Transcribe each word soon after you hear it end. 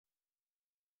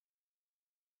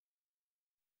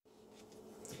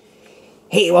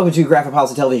Hey, welcome to Graphic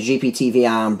Policy Television, GPTV.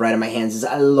 I'm Brad, in my hands is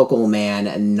Local Man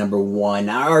 #1.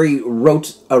 I already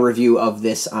wrote a review of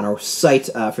this on our site.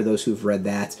 For those who've read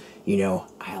that, you know,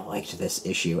 I liked this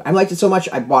issue. I liked it so much,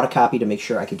 I bought a copy to make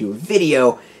sure I could do a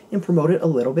video and promote it a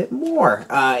little bit more.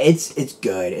 It's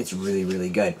good. It's really, really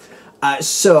good.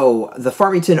 So, the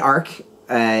Farmington arc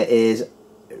is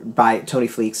by Tony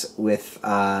Fleecs with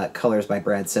colors by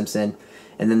Brad Simpson.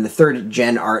 And then the third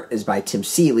gen art is by Tim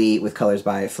Seeley with colors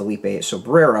by Felipe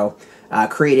Sobriero,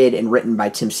 created and written by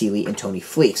Tim Seeley and Tony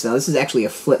Fleecs. Now, this is actually a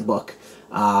flip book.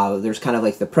 There's kind of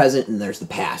like the present and there's the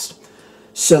past.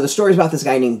 So the story is about this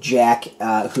guy named Jack,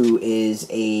 who is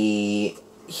a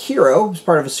hero, who's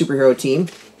part of a superhero team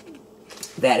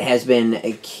that has been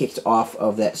kicked off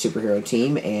of that superhero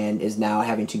team and is now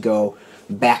having to go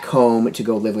back home to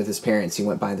go live with his parents. He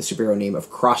went by the superhero name of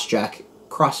Crossjack,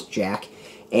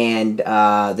 and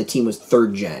the team was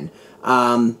 3rd gen.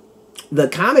 The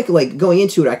comic, like, going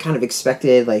into it, I kind of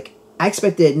expected,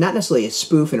 not necessarily a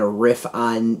spoof and a riff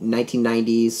on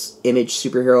 1990s Image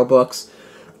superhero books,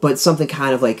 but something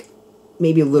kind of like,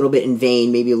 maybe a little bit in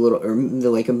vain, maybe a little, or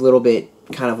like a little bit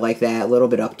kind of like that, a little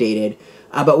bit updated.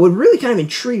 But what really kind of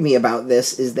intrigued me about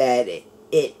this is that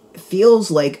it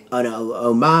feels like an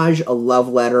homage, a love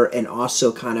letter, and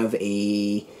also kind of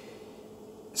a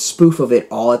spoof of it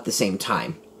all at the same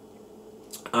time.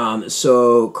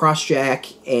 So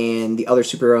Crossjack and the other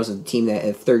superheroes of the team that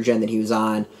 3rd gen that he was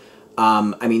on,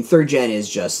 I mean, 3rd gen is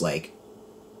just like,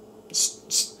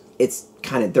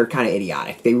 they're kind of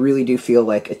idiotic. They really do feel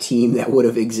like a team that would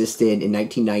have existed in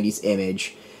 1990s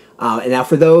Image. And now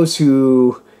for those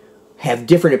who have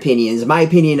different opinions, my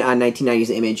opinion on 1990s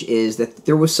Image is that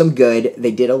there was some good.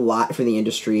 They did a lot for the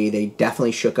industry. They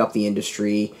definitely shook up the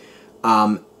industry.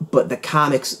 But the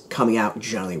comics coming out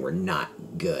generally were not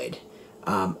good.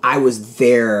 I was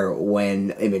there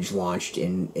when Image launched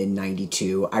in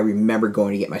 92. I remember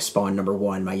going to get my Spawn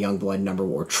 #1, my Youngblood #1,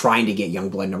 or trying to get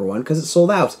Youngblood #1 because it sold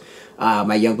out.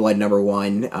 My Youngblood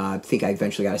 #1, I think I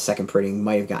eventually got a second printing,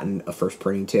 might have gotten a first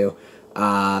printing too.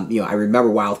 You know, I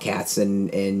remember Wildcats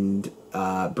and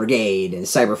Brigade and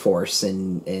Cyberforce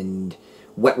and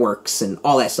Wetworks and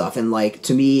all that stuff. And, like,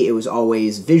 to me, it was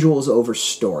always visuals over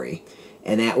story.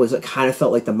 And that was, it kind of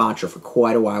felt like the mantra for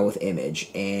quite a while with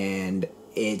Image. And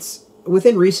it's,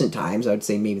 within recent times, I would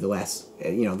say maybe the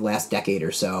last decade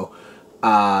or so,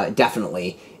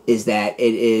 definitely, is that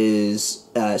it is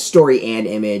story and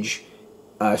image.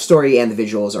 Story and the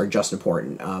visuals are just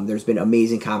important. There's been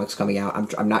amazing comics coming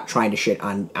out. I'm not trying to shit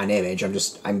on Image.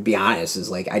 I'm be honest,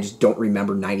 is like, I just don't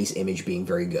remember 90s Image being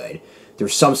very good.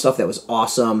 There's some stuff that was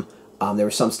awesome. There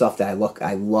was some stuff that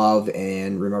I love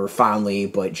and remember fondly,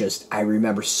 but just, I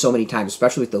remember so many times,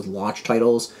 especially with those launch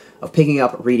titles, of picking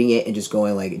up, reading it, and just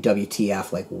going like,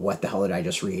 WTF, like, what the hell did I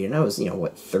just read? And I was,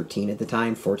 13 at the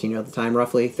time, 14 at the time,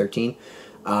 roughly, 13.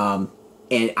 And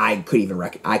I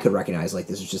could recognize, like,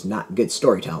 this is just not good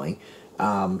storytelling.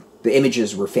 The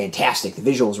images were fantastic. The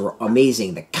visuals were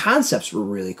amazing. The concepts were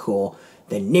really cool.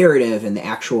 The narrative and the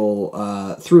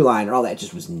actual through line and all that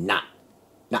just was not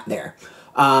there.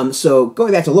 So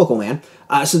going back to Local Man,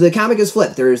 so the comic is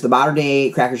flipped. There's the modern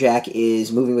day Crackerjack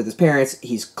is moving with his parents.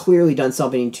 He's clearly done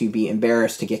something to be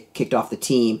embarrassed, to get kicked off the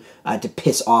team, to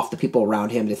piss off the people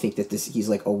around him, to think that he's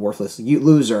like a worthless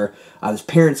loser. His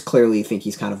parents clearly think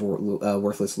he's kind of a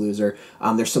worthless loser.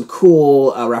 There's some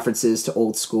cool references to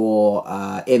old school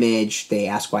Image. They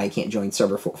ask why he can't join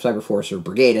Cyberforce or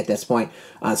Brigade at this point.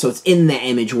 So it's in the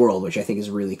Image world, which I think is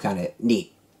really kind of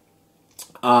neat.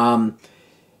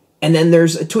 And then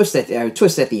there's a twist at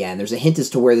the end. There's a hint as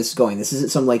to where this is going. This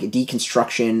isn't some, like,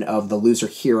 deconstruction of the loser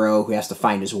hero who has to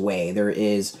find his way. There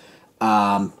is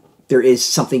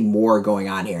something more going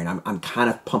on here, and I'm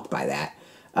kind of pumped by that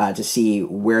to see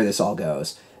where this all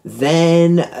goes.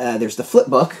 Then there's the flip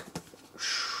book.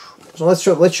 So let's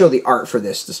show the art for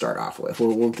this to start off with.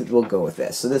 We'll go with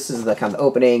this. So this is the kind of the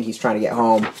opening. He's trying to get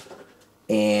home,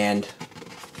 and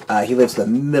he lives in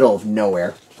the middle of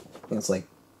nowhere. And it's like,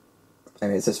 I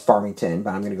mean, it says Farmington,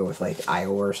 but I'm going to go with, like,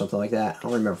 Iowa or something like that. I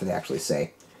don't remember if they actually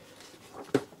say.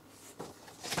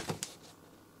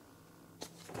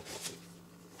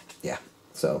 Yeah,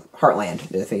 so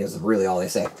Heartland, I think, is really all they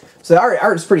say. So the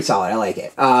art is pretty solid. I like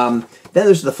it. Then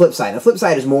there's the flip side. The flip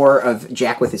side is more of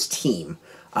Jack with his team.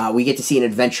 We get to see an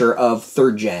adventure of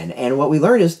 3rd gen. And what we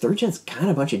learn is 3rd gen's kind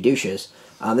of a bunch of douches.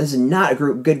 This is not a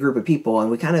good group of people.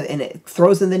 And it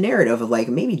throws in the narrative of, like,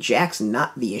 maybe Jack's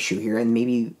not the issue here, and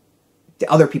maybe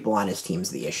the other people on his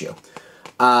team's the issue.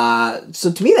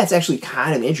 So to me, that's actually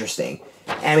kind of interesting.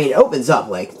 I mean, it opens up,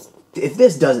 like, if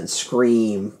this doesn't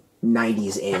scream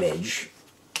 90s Image,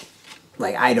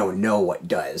 like, I don't know what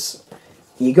does.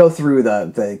 you go through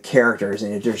the characters,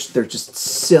 and they're just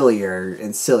sillier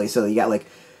and silly. So you got like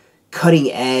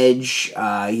Cutting Edge.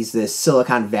 He's this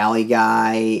Silicon Valley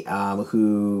guy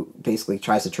who basically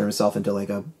tries to turn himself into like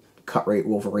a cut-rate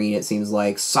Wolverine, it seems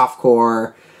like.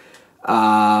 Softcore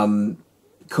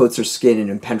coats her skin in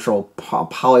impenetrable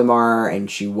polymer,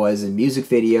 and she was in music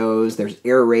videos. There's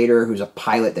Air Raider, who's a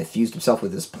pilot that fused himself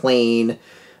with his plane.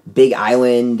 Big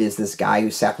Island is this guy who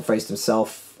sacrificed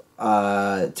himself to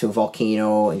a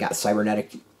volcano and got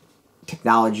cybernetic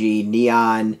technology.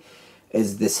 Neon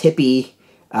is this hippie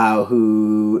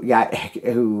who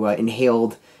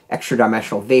inhaled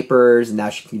extra-dimensional vapors, and now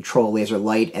she can control laser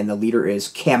light. And the leader is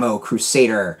Camo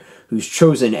Crusader, who's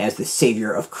chosen as the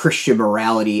savior of Christian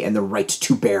morality and the right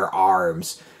to bear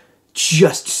arms.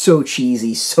 Just so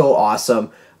cheesy, so awesome.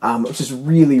 Which is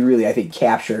really, I think,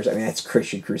 captures, I mean, that's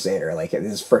Christian Crusader, like,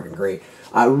 this is freaking great.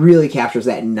 Really captures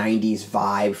that 90s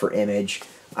vibe for Image,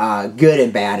 good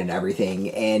and bad and everything.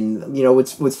 And, you know,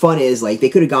 what's fun is, like, they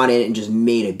could have gone in and just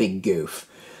made a big goof.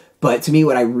 But to me,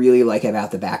 what I really like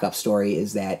about the backup story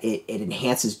is that it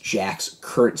enhances Jack's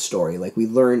current story. Like, we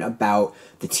learn about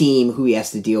the team, who he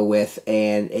has to deal with,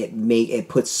 and it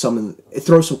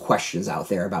throws some questions out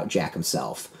there about Jack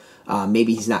himself.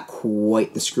 Maybe he's not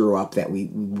quite the screw-up that we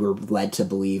were led to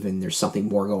believe, and there's something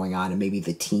more going on, and maybe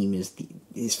the team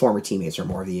his former teammates are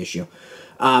more of the issue.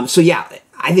 So yeah,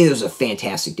 I think this was a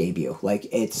fantastic debut. Like,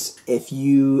 if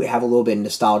you have a little bit of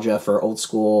nostalgia for old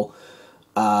school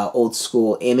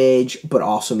Image, but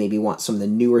also maybe want some of the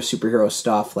newer superhero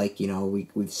stuff, like, you know,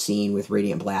 we've seen with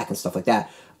Radiant Black and stuff like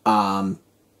that,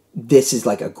 this is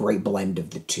like a great blend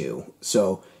of the two.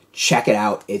 So check it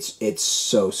out. It's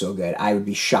so good. I would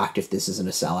be shocked if this isn't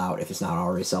a sellout, if it's not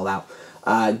already sold out.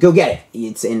 Go get it.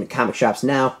 It's in comic shops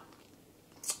now.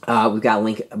 We've got a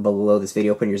link below this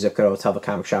video. Put in your zip code. It'll tell the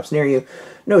comic shops near you.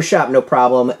 No shop, no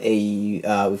problem. We've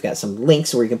got some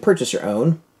links where you can purchase your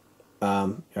own. Did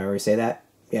I already say that?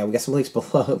 Yeah, we got some links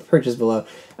below. Purchase below.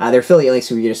 They're affiliate links,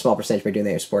 so we get a small percentage by doing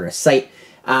that to support our site.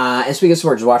 And speaking of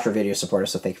support, just watch our videos, support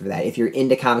us, so thank you for that. If you're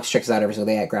into comics, check us out every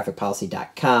single day at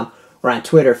graphicpolicy.com. We're on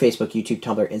Twitter, Facebook, YouTube,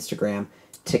 Tumblr, Instagram,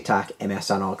 TikTok, and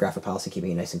Mastodon, all Graphic Policy,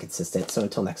 keeping it nice and consistent. So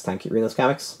until next time, keep reading those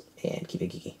comics, and keep it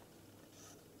geeky.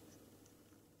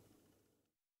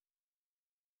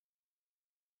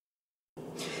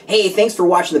 Hey, thanks for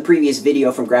watching the previous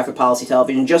video from Graphic Policy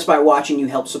Television. Just by watching, you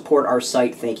help support our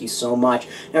site. Thank you so much.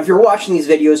 Now, if you're watching these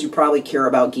videos, you probably care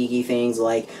about geeky things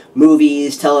like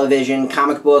movies, television,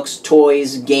 comic books,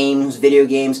 toys, games, video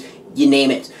games, you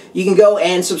name it. You can go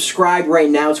and subscribe right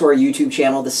now to our YouTube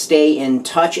channel to stay in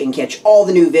touch and catch all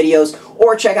the new videos,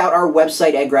 or check out our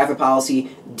website at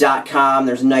graphicpolicy.com.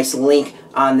 There's a nice link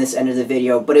on this end of the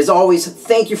video. But as always,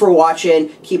 thank you for watching.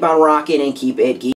 Keep on rocking and keep it geeky.